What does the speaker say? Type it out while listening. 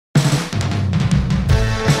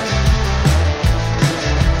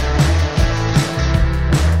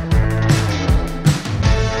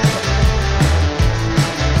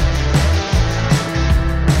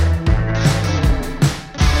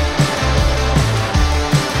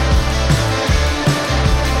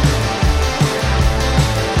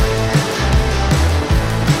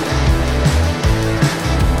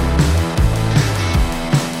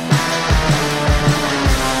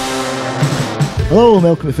Hello and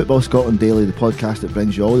welcome to Football Scotland Daily, the podcast that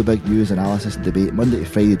brings you all the big news, analysis and debate Monday to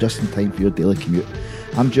Friday, just in time for your daily commute.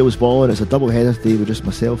 I'm Jules Baller. It's a double header today with just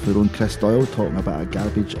myself, your own Chris Doyle, talking a bit of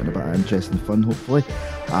garbage and a bit of interesting fun, hopefully.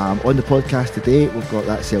 On the podcast today, we've got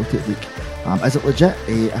that Celtic leak. Is it legit?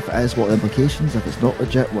 If it is, what are the implications? If it's not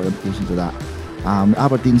legit, what are the implications of that?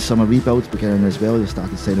 Aberdeen's summer rebuild's beginning as well. They've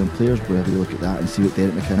started signing players. We'll have a look at that and see what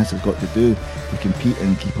Derek McInnes has got to do to compete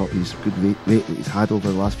and keep up his good rate that he's had over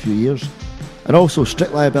the last few years. And also,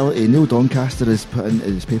 strict liability. Neil Doncaster has put in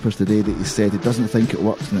his papers today that he said he doesn't think it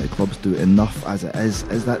works and that the clubs do enough as it is.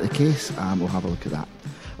 Is that the case? We'll have a look at that.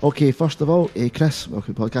 Okay, first of all, Chris,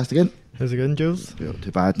 welcome to the podcast again. How's it going, Jules? Not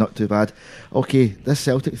too bad, not too bad. Okay, this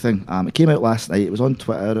Celtic thing, it came out last night. It was on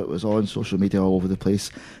Twitter, it was on social media all over the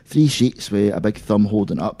place. 3 sheets with a big thumb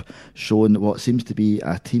holding up, showing what seems to be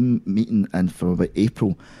a team meeting from about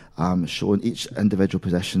April, showing each individual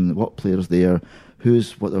position, what players there,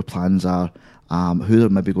 what their plans are, who they're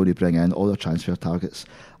maybe going to bring in, all their transfer targets.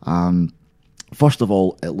 First of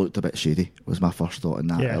all, it looked a bit shady, was my first thought on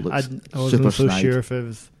that. Yeah, it I wasn't so sure if it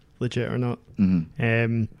was legit or not.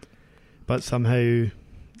 Mm-hmm. But somehow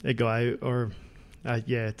it got out, or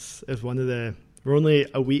it's one of the... We're only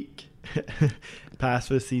a week past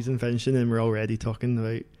the season finishing and we're already talking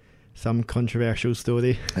about some controversial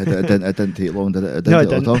story. It didn't take long, did it? No, it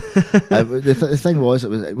didn't. At all. The thing was,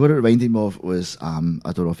 what it reminded me of was, I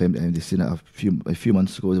don't know if anybody's seen it, a few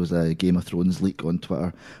months ago there was a Game of Thrones leak on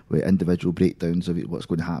Twitter with individual breakdowns of what's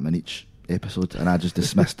going to happen in each episode, and I just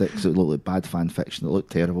dismissed it because it looked like bad fan fiction. It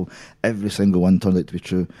looked terrible. Every single one turned out to be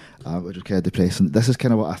true, which was kind of depressing. This is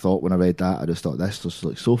kind of what I thought when I read that. I just thought, this was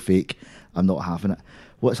like so fake, I'm not having it.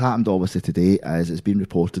 What's happened obviously today is it's been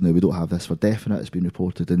reported, now we don't have this for definite, it's been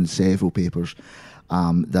reported in several papers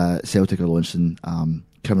that Celtic are launching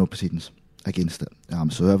criminal proceedings against it.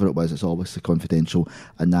 So whoever it was, it's obviously confidential,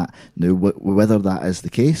 and that now whether that is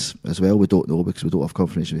the case as well, we don't know because we don't have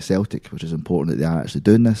confirmation with Celtic, which is important that they are actually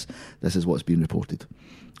doing this. This is what's been reported.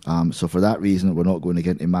 So for that reason, we're not going to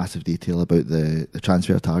get into massive detail about the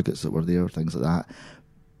transfer targets that were there, things like that.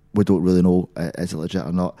 We don't really know, is it legit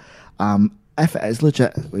or not. If it is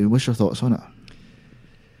legit, what's your thoughts on it?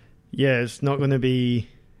 Yeah, it's not going to be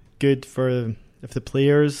good for if the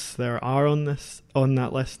players that are on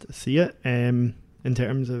that list see it. In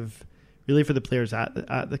terms of really for the players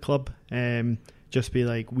at the club, just be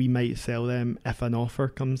like, we might sell them if an offer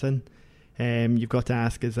comes in. You've got to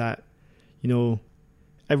ask, is that, we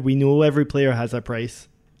know every player has a price,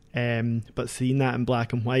 but seeing that in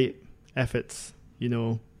black and white, if it's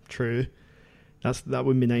true. That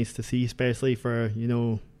would be nice to see, especially for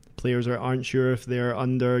players that aren't sure if they're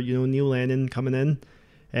under Neil Lennon coming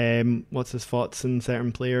in. What's his thoughts on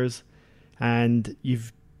certain players, and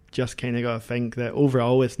you've just kind of got to think that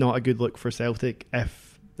overall it's not a good look for Celtic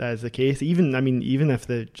if that is the case. Even if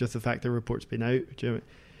the fact the report's been out,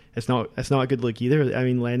 it's not a good look either. I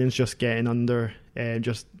mean, Lennon's just getting under,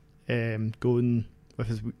 going with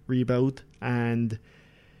his rebuild and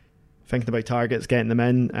thinking about targets, getting them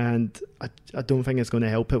in, and I don't think it's going to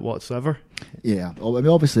help it whatsoever. Yeah,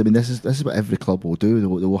 obviously, this is what every club will do. They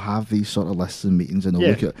will have these sort of lists and meetings, and they'll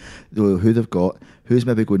look at who they've got, who's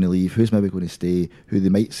maybe going to leave, who's maybe going to stay, who they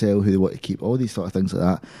might sell, who they want to keep, all these sort of things like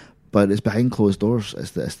that. But it's behind closed doors.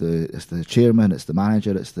 It's the chairman, it's the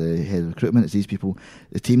manager, it's the head of recruitment, it's these people.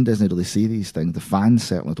 The team doesn't really see these things. The fans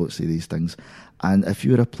certainly don't see these things. And if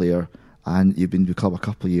you're a player and you've been with the club a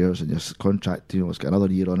couple of years and your contract, it's got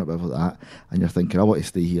another year on it, whatever that, and you're thinking, I want to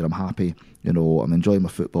stay here, I'm happy, I'm enjoying my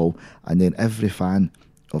football, and then every fan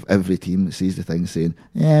of every team sees the thing saying,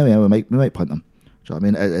 we might punt them. Do you know what I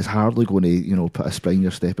mean? It's hardly going to, put a spring in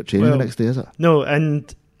your step at training the next day, is it? No,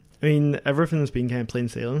 and everything's been kind of plain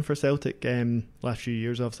sailing for Celtic last few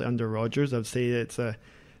years, obviously under Rodgers. I'd say it's the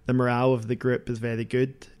morale of the group is very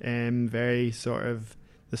good, very sort of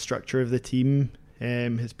the structure of the team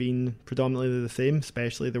has been predominantly the same,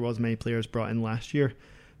 especially there was many players brought in last year.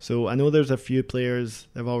 So I know there's a few players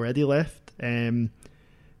that have already left,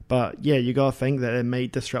 but yeah, you got to think that it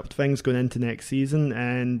might disrupt things going into next season.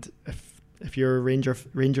 And if you're a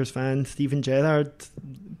Rangers fan, Steven Gerrard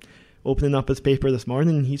opening up his paper this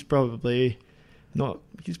morning, he's probably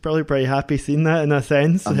pretty happy seeing that in a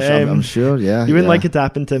sense. I'm sure, yeah. He wouldn't like it to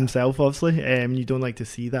happen to himself, obviously. You don't like to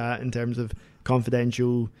see that in terms of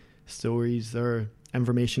confidential stories or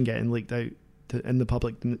information getting leaked out in the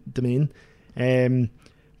public domain. I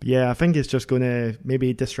think it's just going to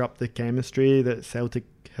maybe disrupt the chemistry that Celtic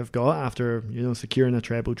have got after securing a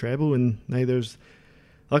treble, and now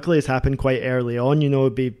luckily it's happened quite early on.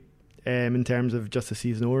 It'd be in terms of just the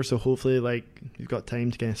season over, so hopefully you've got time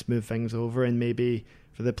to kind of smooth things over, and maybe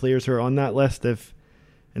for the players who are on that list, if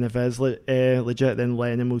and if it is legit, then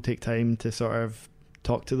Lennon will take time to sort of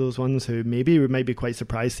talk to those ones who maybe might be quite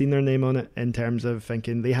surprised seeing their name on it, in terms of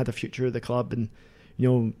thinking they had a future at the club, and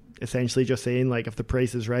essentially just saying like, if the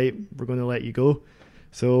price is right, we're going to let you go.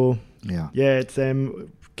 So yeah, it's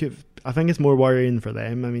I think it's more worrying for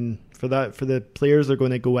them. I mean, for the players they're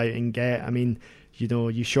going to go out and get. I mean, you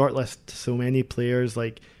shortlist so many players,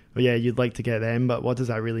 like, well, yeah, you'd like to get them, but what does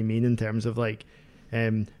that really mean in terms of like,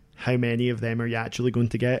 how many of them are you actually going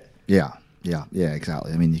to get? Yeah,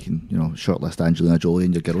 exactly. I mean, you can, shortlist Angelina Jolie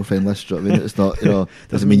in your girlfriend list. Do you know what I mean? It's not,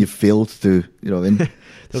 doesn't mean you've failed to, you know what I mean?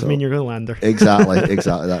 Doesn't mean you're going to land her. Exactly.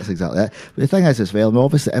 That's exactly it. But the thing is as well, I mean,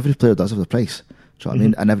 obviously every player does have a price. Do you know what I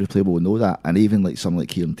mean? And every player will know that. And even like someone like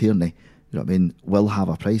Kieran Tierney, you know what I mean, will have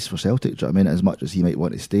a price for Celtic. Do you know what I mean? As much as he might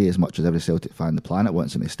want to stay, as much as every Celtic fan on the planet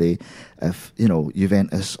wants him to stay, if,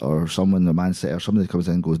 Juventus or someone, or Man City or somebody comes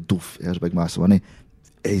in and goes, doof, here's a big mass of money,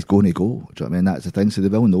 he's going to go. Do you know what I mean? That's the thing. So they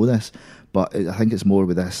will know this. But I think it's more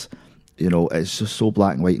with this, it's just so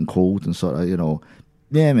black and white and cold and sort of,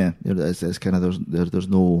 yeah, man, it's kind of, there's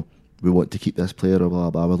no, we want to keep this player or blah,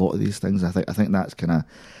 blah, blah, with a lot of these things. I think that's kind of,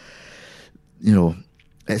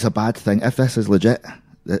 it's a bad thing. If this is legit,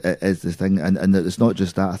 it is the thing. And it's not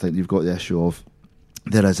just that. I think you've got the issue of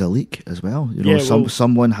there is a leak as well.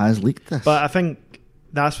 Someone has leaked this. But I think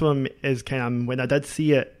that's what is kind of, when I did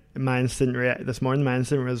see it, this morning, my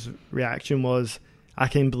instant reaction was, I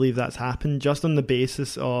can't believe that's happened, just on the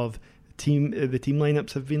basis of the team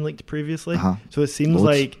lineups have been leaked previously. So it seems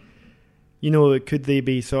like, could they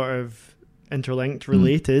be sort of interlinked,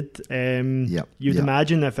 related? You'd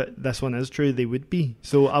imagine if this one is true, they would be.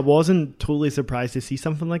 So I wasn't totally surprised to see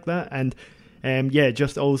something like that. And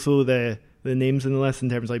just also the names in the list in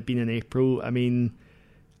terms of like being in April. I mean,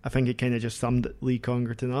 I think it kind of just summed Lee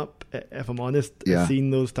Congerton up, if I'm honest.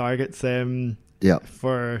 Seeing those targets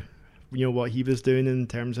for what he was doing in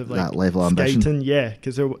terms of like that level of ambition.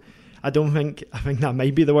 Because I think that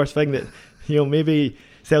might be the worst thing, that maybe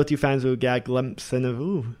Celtic fans will get a glimpse in of,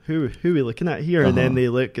 who are we looking at here? And then they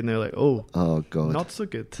look and they're like, oh god, not so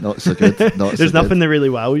good. There's nothing to really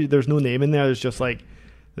wow you. There's no name in there. There's just like,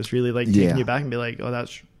 it's really like taking you back and be like, oh,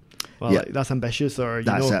 that's ambitious, or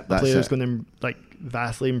the player's going to like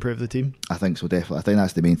vastly improve the team. I think so, definitely. I think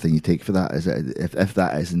that's the main thing you take for that, is that if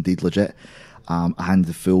that is indeed legit, and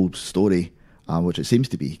the full story, which it seems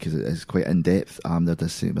to be, because it is quite in depth, there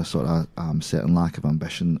does seem a sort of certain lack of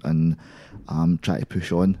ambition and try to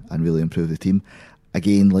push on and really improve the team.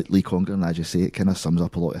 Again, like Lee Congerton, as you say, it kind of sums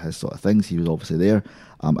up a lot of his sort of things. He was obviously there.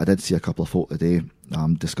 I did see a couple of folk today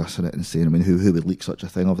discussing it and saying, I mean, who would leak such a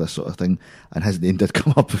thing, of this sort of thing? And his name did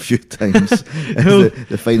come up a few times.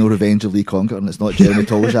 the final revenge of Lee Congerton. It's not Jeremy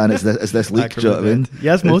Toljan, it's this leak. Do you know what I mean? He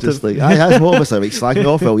has motive. He has motive. So like, slag me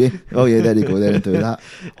off, will you? Oh yeah, there you go, there and do that.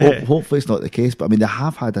 Hopefully it's not the case, but I mean, they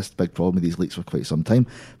have had this big problem with these leaks for quite some time.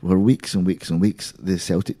 For weeks and weeks and weeks, the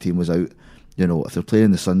Celtic team was out. If they're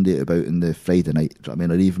playing the Sunday, about in the Friday night, do you know what I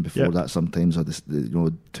mean, or even before that sometimes, or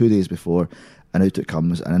 2 days before, and out it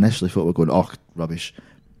comes. And initially thought we're going, rubbish,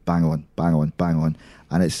 bang on,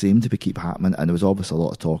 and it seemed to keep happening. And there was obviously a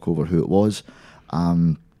lot of talk over who it was.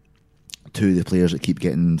 Two of the players that keep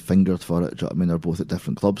getting fingered for it, do you know what I mean, they're both at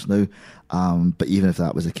different clubs now. But even if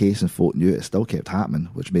that was the case and folk knew it still kept happening,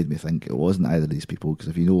 which made me think it wasn't either of these people, because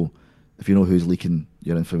if you know who's leaking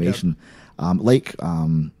your information,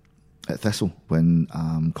 at Thistle, when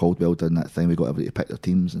Caldwell did that thing, we got everybody to pick their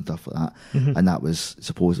teams and stuff like that, and that was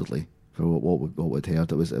supposedly, for what we'd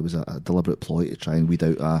heard, it was a deliberate ploy to try and weed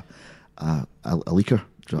out a leaker.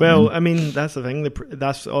 Well, I mean, that's the thing.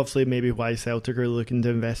 That's obviously maybe why Celtic are looking to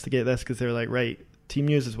investigate this, because they're like, right, team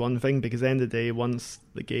news is one thing, because at the end of the day, once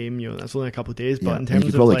the game, that's only a couple of days, but in terms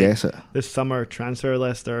of like this summer transfer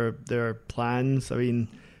list or their plans, I mean,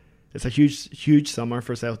 it's a huge summer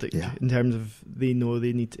for Celtic in terms of they know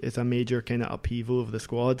they need it's a major kind of upheaval of the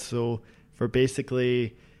squad. So for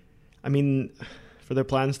basically, I mean, for their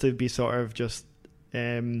plans to be sort of just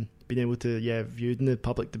being able to viewed in the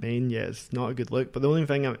public domain, it's not a good look. But the only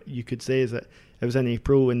thing you could say is that it was in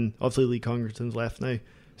April, and obviously Lee Congerton's left now.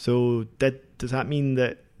 So does that mean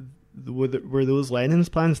that were those Lennon's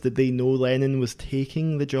plans? Did they know Lennon was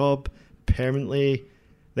taking the job permanently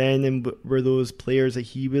then, and were those players that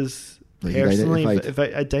he was personally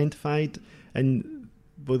identified, and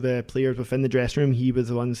were the players within the dressing room, he was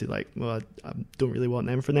the ones who I don't really want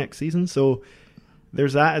them for next season? So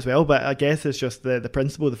there's that as well. But I guess it's just the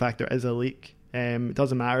principle, the fact there is a leak. It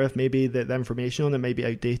doesn't matter if maybe the information on it may be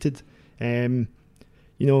outdated.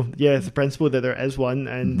 it's a principle that there is one,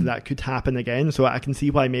 and that could happen again. So I can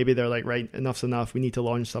see why maybe they're like, right, enough's enough. We need to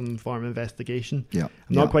launch some form of investigation. Yeah,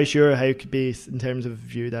 I'm not quite sure how it could be in terms of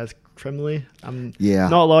viewed as criminally. I'm Yeah.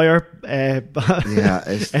 not a lawyer, but Yeah,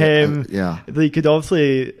 it's, yeah. they could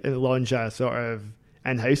obviously launch a sort of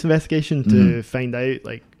in-house investigation to find out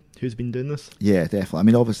like who's been doing this. Yeah, definitely. I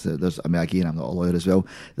mean, obviously, again, I'm not a lawyer as well.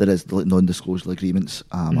 There is like non-disclosure agreements.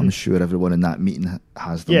 I'm sure everyone in that meeting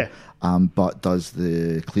has them. Yeah. But does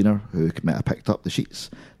the cleaner who might have picked up the sheets,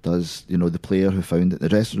 does the player who found it in the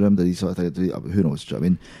dressing room, these sort of things, who knows? Do you know what I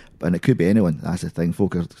mean? And it could be anyone. That's the thing.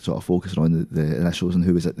 Focusing on the initials and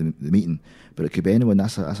who was at the meeting. But it could be anyone.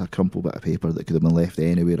 That's a crumpled bit of paper that could have been left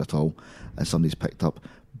anywhere at all, and somebody's picked up.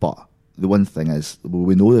 But the one thing is,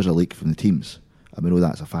 we know there's a leak from the teams. And we know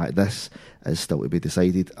that's a fact. This is still to be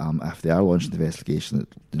decided. If they are launching the investigation,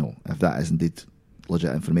 if that is indeed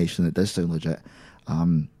legit information, it does sound legit.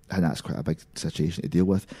 And that's quite a big situation to deal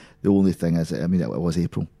with. The only thing is, it was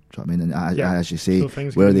April. Do you know what I mean? And as you say,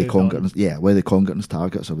 So where they Congratton's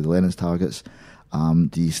targets or were the Lennon's targets? Do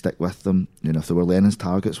you stick with them? If they were Lennon's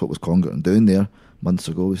targets, what was Congratton doing there months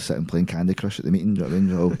ago? Was sitting playing Candy Crush at the meeting. Do you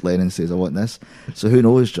know what I mean? Lennon says, I want this. So who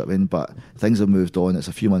knows? Do you know what I mean? But things have moved on. It's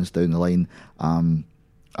a few months down the line.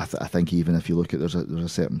 I think even if you look at there's a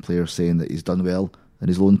certain player saying that he's done well in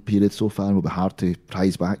his loan period so far and will be hard to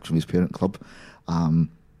prize back from his parent club.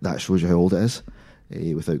 That shows you how old it is,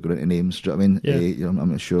 without going into names. Do you know what I mean? Yeah.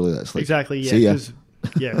 I'm surely that's like exactly. Yeah.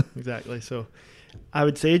 Yeah. Exactly. So I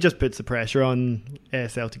would say it just puts the pressure on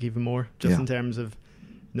Celtic even more, just in terms of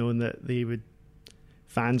knowing that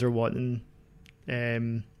fans are wanting,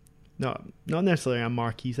 not necessarily a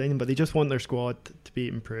marquee signing, but they just want their squad to be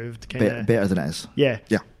improved, better than it is. Yeah,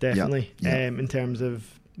 yeah, definitely. Yeah. In terms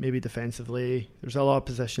of maybe defensively, there's a lot of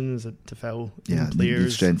positions to fill. Yeah,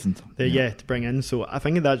 players strengthened. To bring in. So I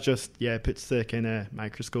think that just puts the kind of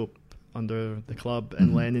microscope under the club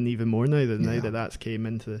and Lennon even more now that that's came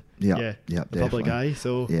into the public eye.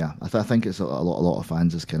 So I think it's a lot of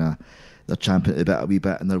fans is kind of, they're champing it a wee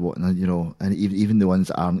bit, and they're wanting, and even the ones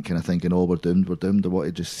that aren't kind of thinking, we're doomed, they want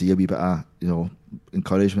to just see a wee bit of,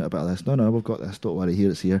 encouragement about this. No, we've got this, don't worry,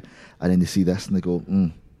 it's here. And then they see this and they go,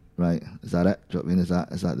 right, is that it? Do you know what I mean?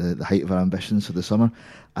 Is that the height of our ambitions for the summer?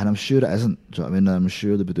 And I'm sure it isn't. Do you know what I mean? I'm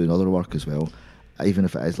sure they'll be doing other work as well, even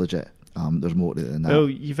if it is legit. There's more to it than that. Well,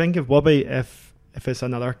 you think of Wobby, if it's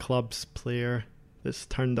another club's player that's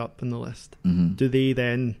turned up in the list, do they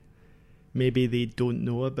then, maybe they don't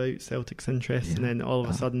know about Celtic's interest, and then all of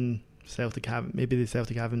a sudden Celtic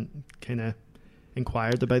haven't kind of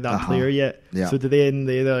inquired about that player yet. So do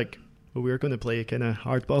they're like, well, we're going to play kind of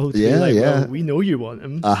hardball. Well, we know you want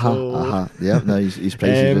him. Yeah, no, his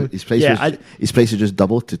price is just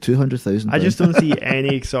doubled to 200,000. I just don't see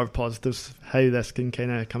any sort of positives how this can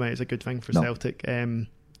kind of come out as a good thing for Celtic.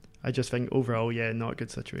 I just think overall, not a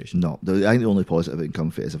good situation. No, I think the only positive it can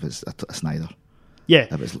come for it is if it's a Snyder. Yeah.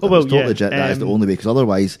 If it's totally legit, that is the only way, because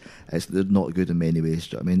otherwise they're not good in many ways.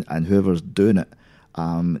 Do you know what I mean? And whoever's doing it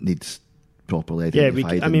needs properly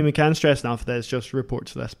identified. We can stress enough that it's just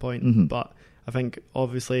reports to this point, but I think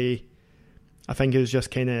obviously, it was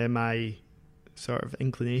just kind of my sort of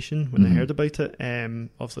inclination when I heard about it.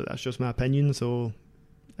 Obviously, that's just my opinion. So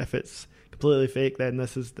if it's completely fake, then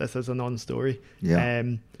this is a non-story. Yeah.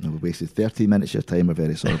 We wasted 30 minutes of your time. We're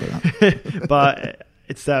very sorry about that. But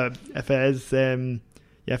it's if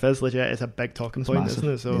it is legit, it's a big talking point, isn't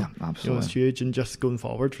it? So absolutely. It's huge, and just going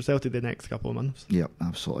forward for Celtic the next couple of months. Yeah,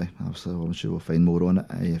 absolutely. I'm sure we'll find more on it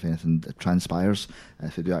if anything transpires,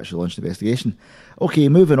 if they do actually launch the investigation. Okay,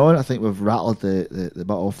 moving on. I think we've rattled the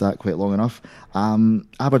butt off that quite long enough.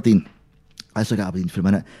 Aberdeen. Let's look at Aberdeen for a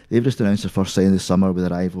minute. They've just announced their first signing this summer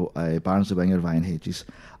with arrival Barnsley winger Ryan Hedges.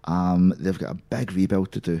 They've got a big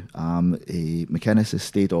rebuild to do. McInnes has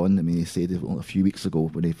stayed on. He stayed a few weeks ago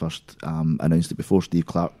when he first announced it. Before Steve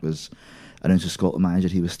Clarke was announced as Scotland manager,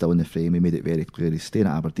 he was still in the frame. He made it very clear he's staying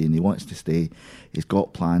at Aberdeen. He wants to stay. He's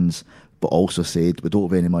got plans, but also said, we don't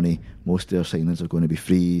have any money. Most of our signings are going to be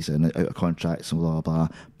frees and out of contracts and blah, blah, blah.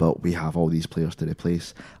 But we have all these players to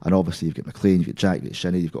replace. And obviously you've got McLean, you've got Jack, you've got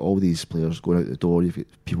Shinnie, you've got all these players going out the door. You've got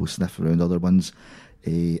people sniffing around other ones.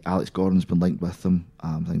 Alex Gordon's been linked with them,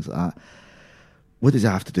 things like that. What does he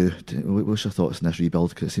have to do? What's your thoughts on this rebuild?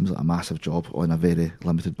 Because it seems like a massive job on a very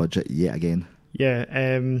limited budget yet again. Yeah,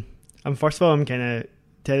 and first of all, I'm kind of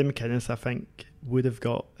Terry McInnes, I think,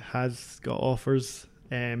 has got offers.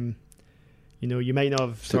 You might not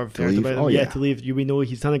have sort of heard about him to leave. We know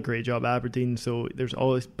he's done a great job at Aberdeen, so there's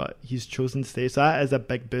always, but he's chosen to stay. So that is a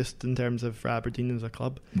big boost in terms of for Aberdeen as a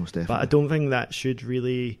club. Most definitely. But I don't think that should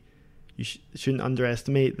really, shouldn't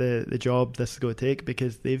underestimate the job this is going to take,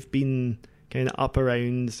 because they've been kind of up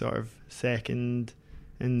around sort of second.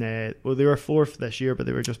 And they were fourth this year, but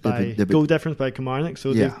they were just by goal difference by Kilmarnock.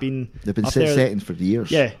 So they've been second for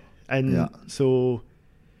years. Yeah, and so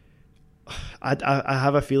I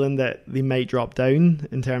have a feeling that they might drop down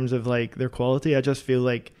in terms of like their quality. I just feel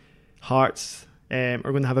like Hearts are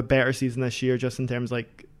going to have a better season this year, just in terms of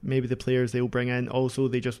like maybe the players they'll bring in. Also,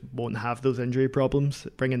 they just won't have those injury problems.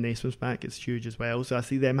 Bringing Naismith back is huge as well. So I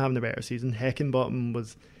see them having a better season.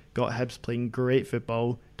 Heckingbottom got Hibs playing great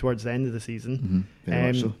football towards the end of the season.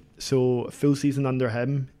 So a full season under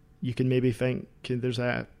him, you can maybe think there's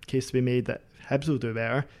a case to be made that Hibs will do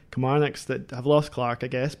better. Kilmarnock's that have lost Clark, I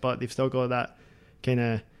guess, but they've still got that kind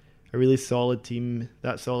of a really solid team,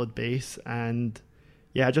 that solid base. And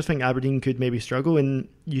yeah, I just think Aberdeen could maybe struggle. And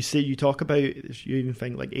you talk about, you even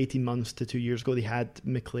think like 18 months to 2 years ago, they had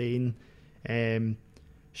McLean,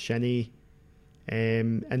 Shinnie,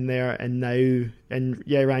 in there, and now, and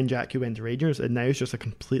Ryan Jack, who went to Rangers, and now it's just a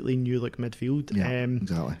completely new look midfield.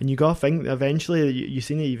 Exactly. And you got to think eventually, you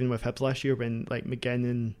seen it even with Hibs last year when like McGinn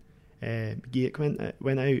and McGeoch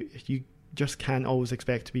went out. You just can't always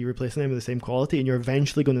expect to be replacing them with the same quality, and you're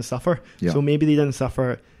eventually going to suffer. So maybe they didn't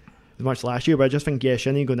suffer as much last year, but I just think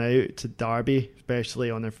Shinnie going out to Derby,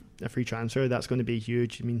 especially on a free transfer, that's going to be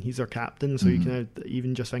huge. I mean, he's our captain, so you can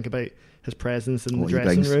even just think about his presence in the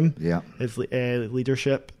dressing room, his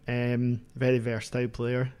leadership. Very versatile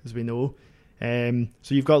player, as we know.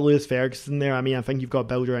 So you've got Lewis Ferguson there. I mean, I think you've got to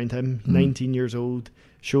build around him. 19 years old,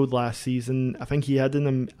 showed last season. I think he had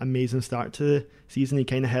an amazing start to the season. He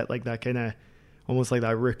kind of hit like that kind of almost like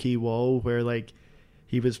that rookie wall where like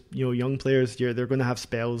he was, young players, they're going to have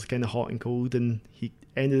spells kind of hot and cold, and he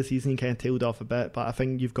end of the season he kind of tailed off a bit. But I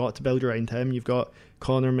think you've got to build around him. You've got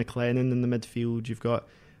Connor McLennan in the midfield. You've got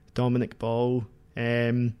Dominic Ball.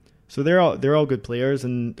 So they're all good players,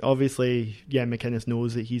 and obviously, McInnes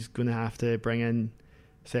knows that he's going to have to bring in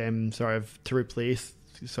some sort of to replace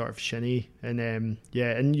sort of Shinnie, and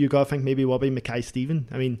and you got to think maybe Mackay Stephen.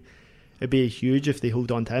 I mean, it'd be huge if they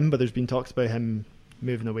hold on to him, but there's been talks about him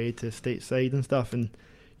moving away to stateside and stuff, and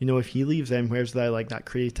if he leaves, then where's that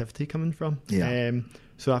creativity coming from?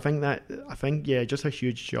 So I think just a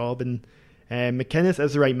huge job, and McInnes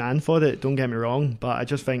is the right man for it, don't get me wrong, but I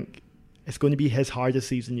just think it's going to be his hardest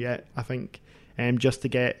season yet, I think, just to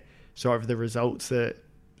get sort of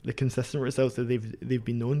the consistent results that they've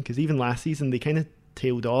been known, because even last season they kind of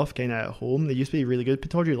tailed off kind of at home. They used to be really good.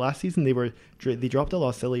 Pittodrie last season they dropped a lot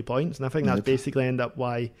of silly points, and I think that's basically ended up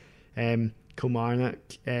why Kilmarnock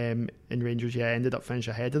and Rangers ended up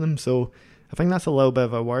finishing ahead of them. So I think that's a little bit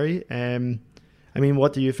of a worry. I mean,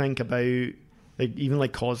 what do you think about even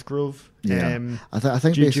Cosgrove? I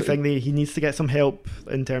think do you think he needs to get some help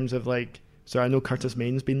in terms of I know Curtis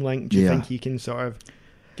Main's been linked. Do you think he can sort of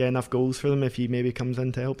get enough goals for them if he maybe comes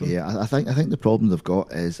in to help them? I think the problem they've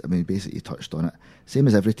got is, I mean, basically you touched on it, same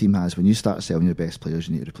as every team has. When you start selling your best players,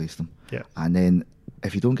 you need to replace them, and then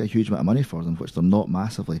if you don't get a huge amount of money for them, which they're not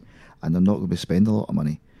massively, and they're not going to spend a lot of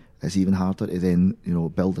money, it's even harder to then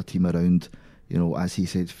build a team around, as he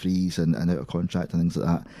said, freeze and out of contract and things like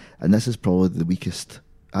that. And this is probably the weakest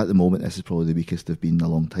at the moment. This is probably the weakest they've been in a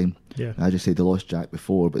long time. And I just said they lost Jack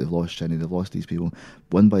before, but they've lost Shinnie, they've lost these people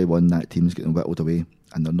one by one. That team's getting whittled away,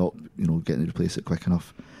 and they're not getting to replace it quick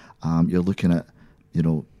enough. You're looking at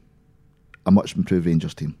a much improved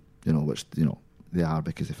Rangers team, which they are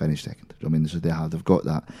because they finished second. I mean, they've got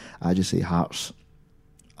that. I just say Hearts,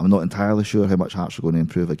 I'm not entirely sure how much Hearts are going to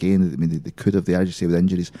improve again. I mean, they could have, I just say with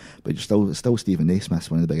injuries, but you're still Stephen Naismith's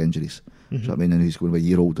one of the big injuries. Do you know what I mean? And he's going to be a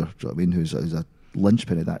year older. Do you know what I mean? Who's a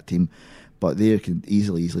linchpin of that team. But they can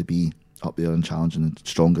easily be up there and challenging and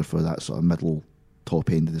stronger for that sort of middle top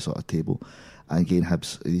end of the sort of table. And again,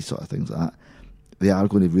 Hibs, these sort of things like that, they are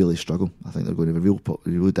going to really struggle. I think they're going to have a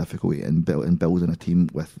real difficulty in building a team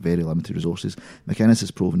with very limited resources. McInnes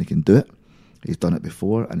has proven he can do it. He's done it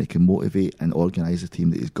before, and he can motivate and organise the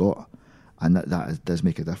team that he's got, and that does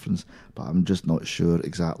make a difference. But I'm just not sure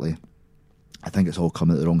exactly. I think it's all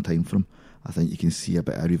coming at the wrong time for him. I think you can see a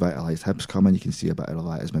bit of revitalised Hibs coming. You can see a bit of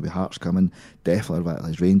revitalised maybe Hearts coming. Definitely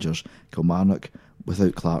revitalised Rangers, Kilmarnock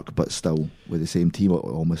without Clark, but still with the same team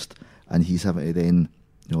almost. And he's having to then,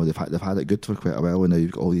 they've had it good for quite a while, and now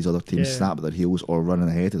you've got all these other teams snap at their heels or running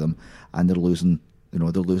ahead of them, and they're losing. They're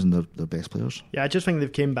losing their best players. Yeah, I just think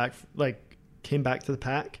they've came back to the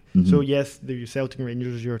pack. So yes, the Celtic and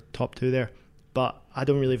Rangers are your top two there, but I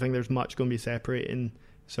don't really think there's much going to be separating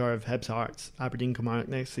sort of Hibs, Hearts, Aberdeen, Kilmarnock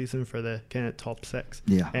next season for the kind of top six.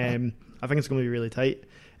 I think it's going to be really tight.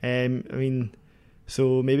 I mean,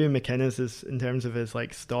 so maybe McInnes is, in terms of his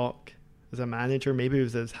stock as a manager, maybe it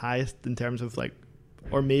was his highest in terms of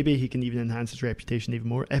or maybe he can even enhance his reputation even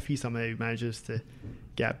more if he somehow manages to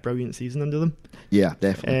get a brilliant season under them. Yeah,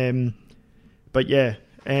 definitely. But yeah,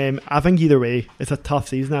 I think either way, it's a tough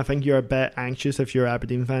season. I think you're a bit anxious if you're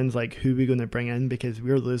Aberdeen fans, like who are we going to bring in, because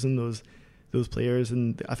we're losing those players,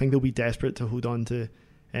 and I think they'll be desperate to hold on to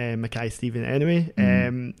Mackay-Steven anyway.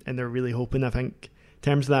 And they're really hoping, I think, in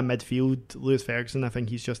terms of that midfield, Lewis Ferguson, I think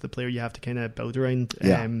he's just the player you have to kind of build around,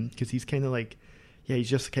 because he's kind of like, he's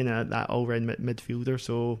just kind of that all-round midfielder.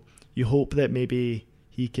 So you hope that maybe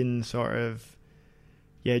he can sort of,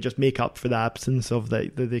 just make up for the absence of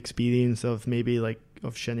the experience of maybe like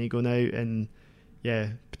of Shinnie going out, and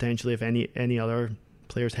potentially if any other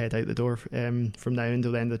players head out the door from now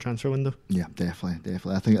until the end of the transfer window. Yeah, definitely.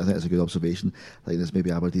 I think that's a good observation. I think there's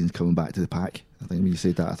maybe Aberdeen's coming back to the pack. I think when you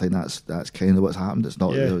said that, I think that's kind of what's happened. It's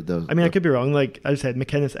not. I mean, I could be wrong. Like I said,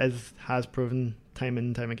 McInnes has proven time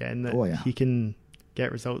and time again that he can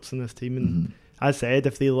get results in this team. And as said,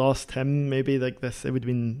 if they lost him, maybe like this, it would have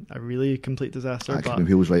been a really complete disaster. But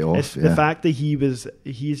he was right off. It's the fact that he's.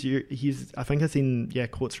 I think I've seen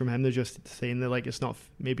quotes from him. They're just saying that like it's not.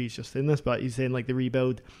 Maybe he's just saying this, but he's saying like the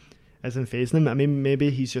rebuild isn't phasing him. I mean, maybe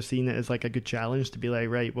he's just seen it as like a good challenge to be like,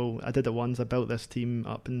 right, well, I did it once. I built this team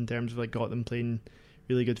up in terms of like got them playing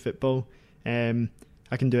really good football. I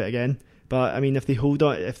can do it again. But I mean, if they hold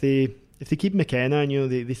on, if they keep McKenna,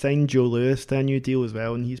 and they signed Joe Lewis to a new deal as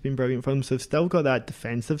well, and he's been brilliant for them, so they've still got that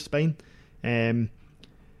defensive spine.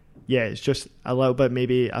 It's just a little bit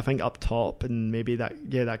maybe I think up top, and maybe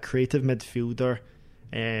that creative midfielder,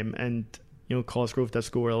 and Cosgrove did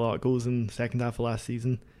score a lot of goals in the second half of last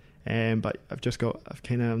season, but I've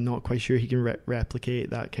kind of not quite sure he can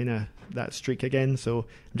replicate that streak again. So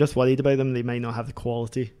I'm just worried about them. They might not have the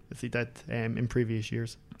quality as they did in previous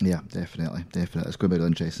years. Yeah, definitely. It's going to be an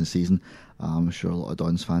interesting season. I'm sure a lot of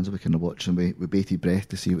Dons fans will be kind of watching with bated breath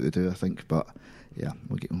to see what they do, I think. But yeah,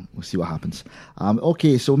 we'll see what happens.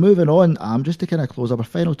 Okay, so moving on, just to kind of close up our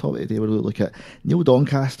final topic today, we're going to look at Neil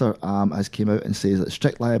Doncaster has came out and says that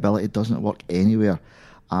strict liability doesn't work anywhere.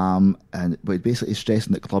 But basically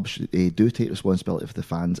stressing that clubs do take responsibility for the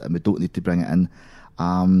fans, and we don't need to bring it in.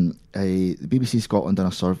 The BBC Scotland done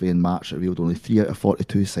a survey in March that revealed only 3 out of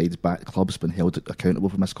 42 sides backed clubs been held accountable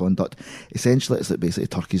for misconduct. Essentially, it's like basically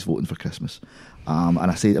turkeys voting for Christmas. And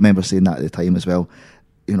I remember saying that at the time as well.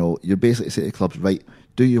 You're basically saying to clubs, right,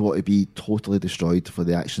 do you want to be totally destroyed for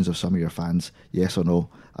the actions of some of your fans? Yes or no?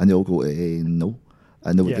 And they'll go, no.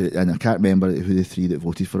 And I can't remember who the 3 that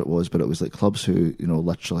voted for it was, but it was like clubs who,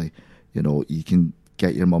 literally, you can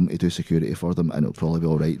get your mum to do security for them and it'll probably be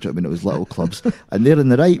all right. Do you know what I mean? It was little clubs, and they're in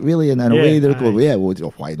the right, really, and in a way they're going,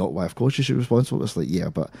 why not? Why, of course you should be responsible. It's like,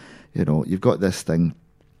 but you've got this thing.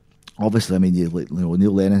 Obviously, I mean,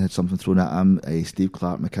 Neil Lennon had something thrown at him. Steve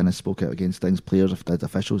Clark McInnes spoke out against things. Players did,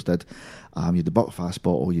 officials did. You had the Buckfast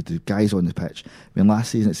bottle. You had the guys on the pitch. I mean, last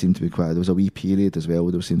season it seemed to be there was a wee period as well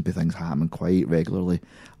where there seemed to be things happening quite regularly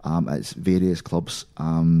at various clubs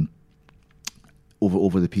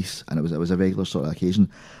over the piece, and it was a regular sort of occasion.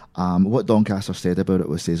 What Doncaster said about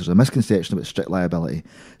it says there's a misconception about strict liability.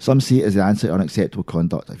 Some see it as the answer to unacceptable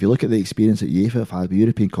conduct. If you look at the experience that UEFA have had with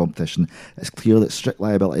European competition, it's clear that strict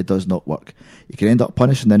liability does not work. You can end up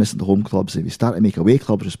punishing innocent home clubs. If you start to make away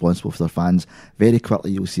clubs responsible for their fans, very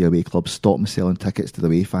quickly you'll see away clubs stop selling tickets to the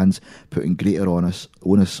away fans, putting greater onus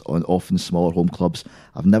on often smaller home clubs.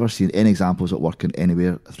 I've never seen any examples of it working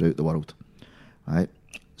anywhere throughout the world. Right?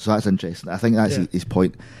 So that's interesting. I think that's his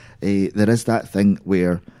point. There is that thing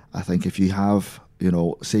where I think if you have,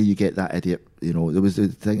 say you get that idiot, there was the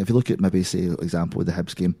thing, if you look at maybe, say, example with the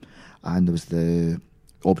Hibs game, and there was the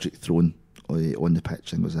object thrown on the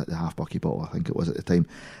pitch, and it was at the half bucky bottle, I think it was at the time.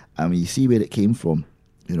 I mean, you see where it came from,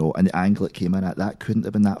 and the angle it came in at, that couldn't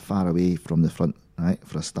have been that far away from the front, right,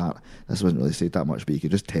 for a start. This wasn't really said that much, but you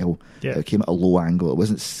could just tell it came at a low angle. It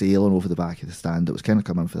wasn't sailing over the back of the stand. It was kind of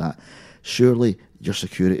coming for that. Surely your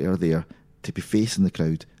security are there to be facing the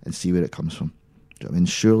crowd and see where it comes from. Do you know what I mean?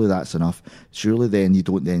 Surely that's enough. Surely then you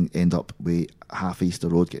don't then end up with half Easter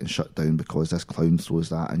Road getting shut down because this clown throws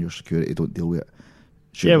that and your security don't deal with it.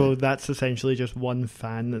 Surely. Well, that's essentially just one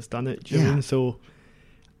fan that's done it. Do you know what I mean? So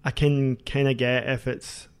I can kind of get if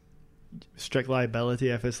it's strict liability,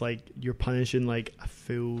 if it's like you're punishing like a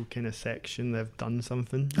full kind of section that have done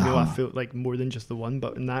something. I feel like more than just the one,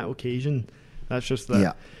 but in that occasion, that's just that.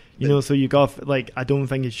 Yeah. So you got like I don't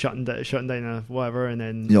think it's shutting down a whatever, and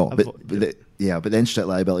then but then strict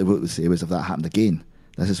liability. What it would say was if that happened again,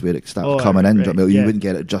 this is where it started coming in. Right, you wouldn't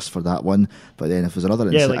get it just for that one, but then if there's another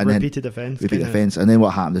incident, like repeated offence, and then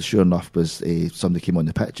what happened is sure enough was somebody came on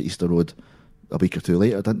the pitch at Easter Road a week or two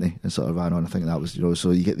later, didn't they? And sort of ran on. I think that was,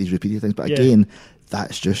 so you get these repeated things. But Yeah. again,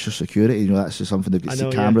 that's just your security. That's just something they've got to see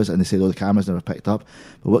cameras, and they say, the cameras never picked up.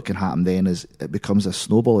 But what can happen then is it becomes a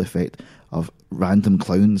snowball effect of random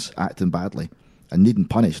clowns acting badly and needing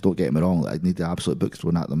punished. Don't get me wrong. I need the absolute books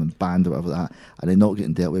thrown at them and banned or whatever that, and they're not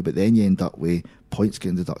getting dealt with. But then you end up with points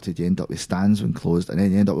getting deducted. You end up with stands being closed, and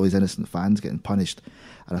then you end up with these innocent fans getting punished.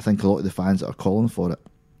 And I think a lot of the fans that are calling for it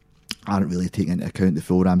aren't really taking into account the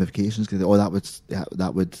full ramifications, because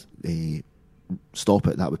that would stop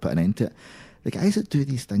it, that would put an end to it. The guys that do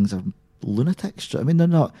these things are lunatics. Do you know what I mean? They're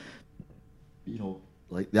not,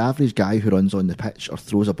 like the average guy who runs on the pitch or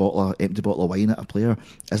throws a empty bottle of wine at a player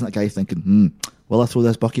isn't a guy thinking, will I throw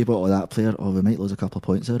this bucky bottle at that player? Oh, we might lose a couple of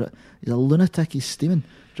points out of it. He's a lunatic, he's steaming. Do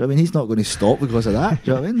you know what I mean? He's not going to stop because of that.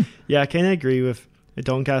 Do you know what I mean? Yeah, I kind of agree with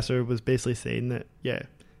Doncaster was basically saying that,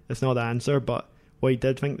 it's not the answer, but what he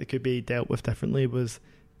did think that could be dealt with differently was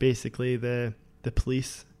basically the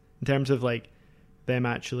police, in terms of like them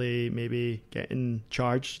actually maybe getting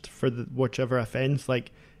charged for whichever offence.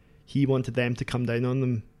 Like, he wanted them to come down on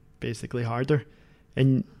them basically harder.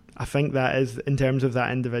 And I think that is, in terms of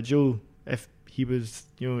that individual, if he was,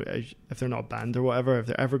 if they're not banned or whatever, if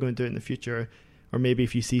they're ever going to do it in the future, or maybe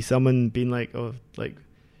if you see someone being like,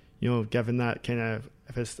 given that kind of,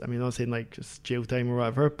 if it's, I'm not saying like just jail time or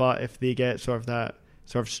whatever, but if they get sort of that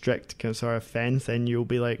sort of strict kind of sort of offence, then you'll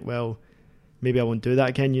be like, well, maybe I won't do that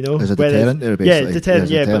again, There's a deterrent there, basically. Yeah,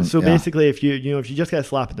 deterrent, but so basically if you just get a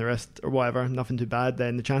slap in the wrist or whatever, nothing too bad,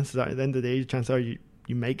 then the chances are, at the end of the day, the chances are you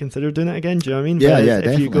might consider doing it again. Do you know what I mean? Yeah, Whereas if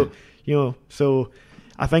definitely. you go, so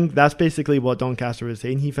I think that's basically what Doncaster was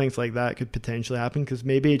saying. He thinks like that could potentially happen, because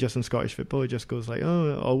maybe just in Scottish football it just goes like,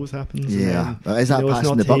 oh, it always happens. Yeah, but is that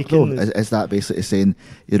passing the buck though? Is that basically saying,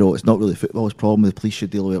 it's not really football's problem, the police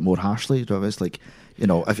should deal with it more harshly? You know, it's like,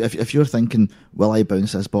 if you're thinking, will I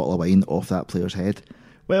bounce this bottle of wine off that player's head?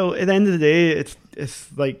 Well, at the end of the day,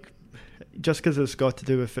 it's like, just because it's got to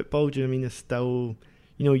do with football, do you know what I mean? It's still,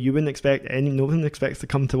 you wouldn't expect no one expects to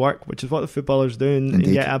come to work, which is what the footballers do, and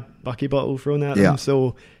get a bucky bottle thrown at them.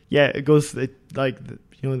 So it goes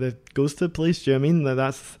goes to the police. Do you know what I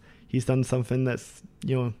mean? He's done something that's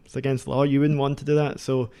it's against law. You wouldn't want to do that.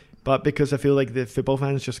 So, but because I feel like the football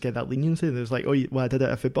fans just get that leniency, there's like, I did it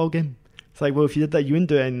at a football game. It's like, well, if you did that, you wouldn't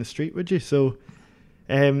do it in the street, would you? So.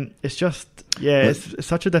 It's just it's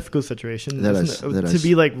such a difficult situation, isn't it? To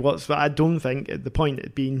be like, I don't think the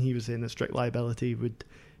point being he was saying that strict liability would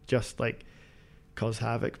just like cause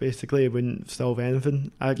havoc. Basically, it wouldn't solve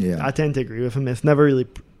anything. I tend to agree with him. It's never really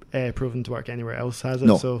proven to work anywhere else, has it?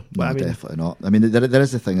 No, so, definitely not. I mean, there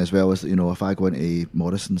is the thing as well, is that if I go into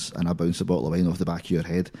Morrison's and I bounce a bottle of wine off the back of your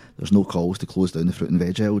head, there's no calls to close down the fruit and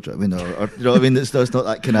veg aisle. Do you know what I mean? Or you know what I mean? It's not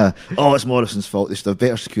that kind of, it's Morrison's fault. They should have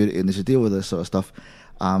better security and they should deal with this sort of stuff.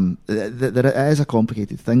 It is a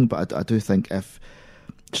complicated thing, but I do think if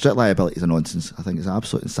strict liability is a nonsense, I think it's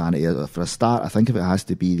absolute insanity. For a start, I think if it has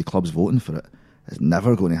to be the clubs voting for it, it's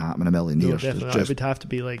never going to happen in a million years. Definitely. It would have to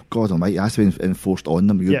be like, God almighty, it has to be enforced on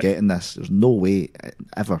them. You're getting this. There's no way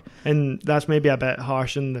ever. And that's maybe a bit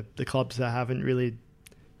harsh on the clubs that haven't really,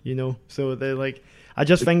 so they're like, I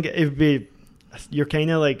just think it would be, you're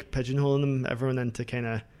kind of like pigeonholing everyone into kind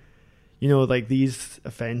of, like these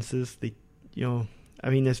offences, it's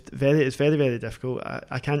very, very difficult.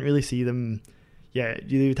 I can't really see them. Yeah,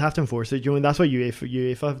 you would have to enforce it. That's what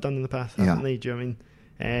UEFA have done in the past, haven't they? Do you know what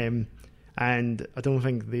I mean? And I don't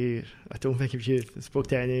think if you spoke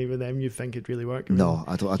to any of them, you'd think it'd really work. No,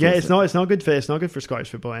 I don't. It's not good for Scottish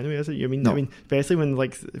football anyway, is it? No. I mean, especially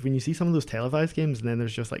when you see some of those televised games and then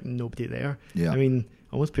there's just like nobody there. Yeah. I mean,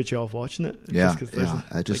 almost puts you off watching it.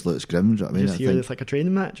 It just looks grim. Do you know what I mean? Just hear it's like a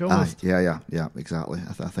training match almost. Yeah, exactly.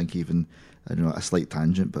 I think even, I don't know, a slight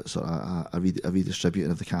tangent, but sort of a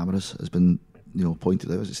redistributing of the cameras has been pointed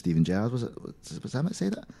out. Was it Stephen Gerrard? Was him that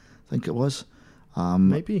said it? I think it was.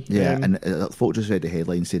 Maybe. Yeah, and folk just read the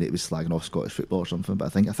headline saying it was slagging off Scottish football or something, but I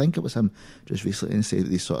think it was him just recently and said that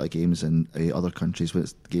these sort of games in other countries, when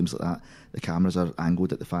it's games like that, the cameras are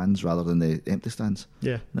angled at the fans rather than the empty stands.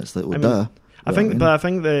 Yeah. And it's like, well, I think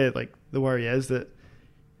the worry is that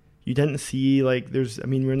you didn't see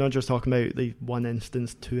we're not just talking about like one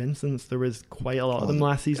instance, two instances. There was quite a lot of them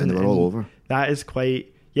last season, and they were all over. That is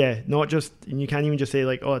quite. Yeah, not just, and you can't even just say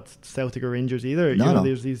like, it's Celtic or Rangers either. No.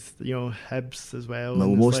 There's these, Hibs as well.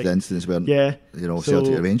 Well, most of the incidents were,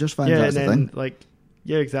 Celtic or Rangers fans. That's the thing.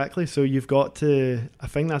 Exactly. So you've got to. I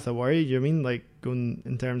think that's a worry. You know what I mean, like going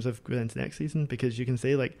in terms of going into next season, because you can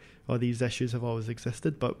say like, these issues have always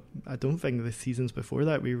existed, but I don't think the seasons before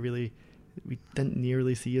that we really we didn't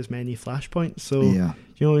nearly see as many flashpoints. So Yeah.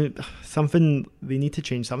 something, they need to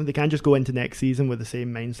change something. They can't just go into next season with the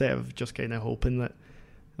same mindset of just kind of hoping that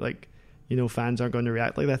fans aren't going to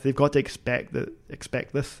react like that. They've got to expect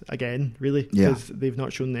this again, really, because they've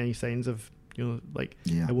not shown any signs of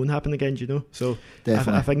it won't happen again. So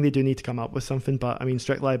I think they do need to come up with something. But I mean,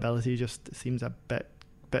 strict liability just seems a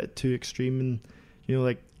bit too extreme,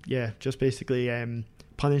 and just basically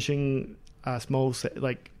punishing a small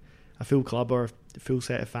a full club or a full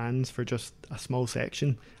set of fans for just a small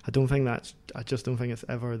section. I just don't think it's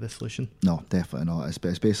ever the solution. No, definitely not. It's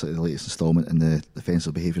basically the latest instalment in the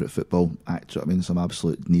Offensive Behaviour at Football Act. I mean, some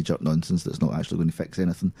absolute knee-jerk nonsense that's not actually going to fix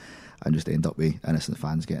anything, and just end up with innocent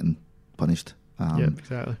fans getting punished.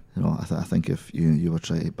 Exactly. I think if you were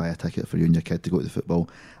trying to buy a ticket for you and your kid to go to the football,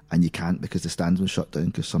 and you can't because the stands were shut down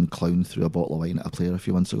because some clown threw a bottle of wine at a player a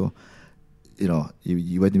few months ago,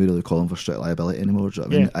 you wouldn't be really calling for strict liability anymore. Do you know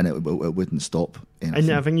what I mean? And it wouldn't stop anything.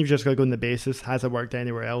 And I think you've just got to go on the basis: has it worked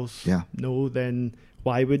anywhere else? Yeah. No, then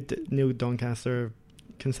why would Neil Doncaster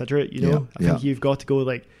consider it? I think you've got to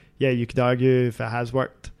go you could argue if it has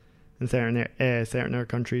worked in certain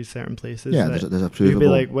countries, certain places. Yeah, there's a provable. You'd be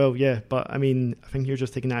like, well, yeah, but I mean, I think you're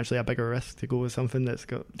just taking actually a bigger risk to go with something that's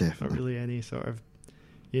got not really any sort of,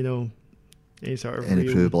 any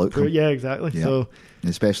provable outcome. Yeah, exactly. Yeah. So,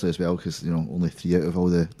 especially as well because only 3 out of all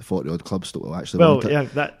the 40 odd clubs will actually want it. Yeah,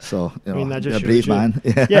 that. So that just a brave man.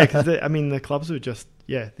 Yeah, because the clubs would just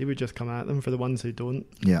they would just come at them for the ones who don't.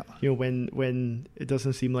 Yeah. When it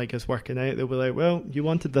doesn't seem like it's working out, they'll be like, well, you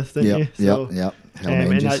wanted this, didn't you? So,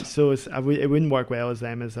 it wouldn't work well as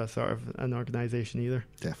them as a sort of an organisation either.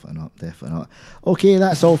 Definitely not. Okay,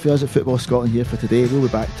 that's all for us at Football Scotland here for today. We'll be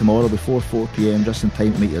back tomorrow before 4 PM, just in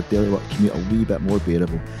time to make your daily work commute a wee bit more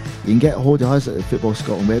bearable. You can get a hold of us at the Football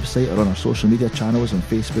Scotland website or on our social media channels on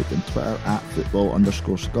Facebook and Twitter at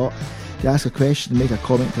 @football_Scot. If you ask a question, make a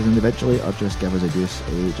comment to us individually, or just give us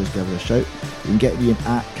a shout. You can get me in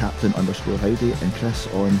at Captain_Howdy and Chris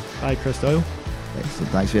on Hi, Chris Doyle.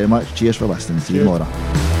 Excellent. Thanks very much. Cheers for listening. See you tomorrow.